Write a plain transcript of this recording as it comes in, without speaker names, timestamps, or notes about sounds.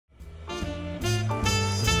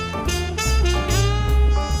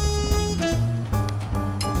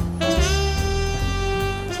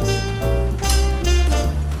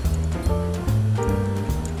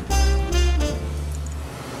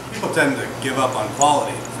give up on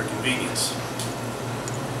quality for convenience.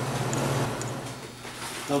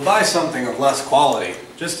 They'll buy something of less quality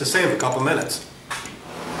just to save a couple minutes.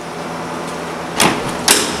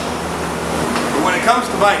 But when it comes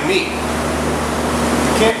to buying meat,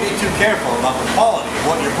 you can't be too careful about the quality of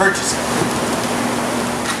what you're purchasing.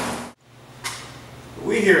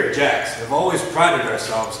 We here at Jack's have always prided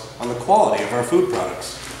ourselves on the quality of our food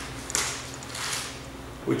products,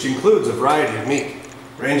 which includes a variety of meat,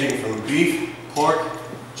 ranging from beef, pork,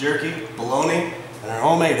 jerky, bologna, and our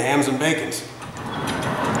homemade hams and bacons.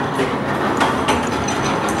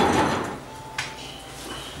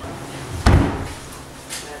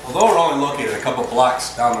 Although we're only located a couple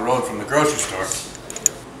blocks down the road from the grocery store,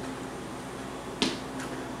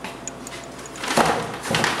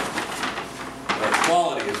 our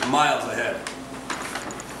quality is miles ahead.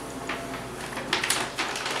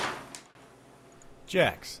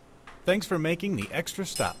 Jack's. Thanks for making the extra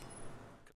stop.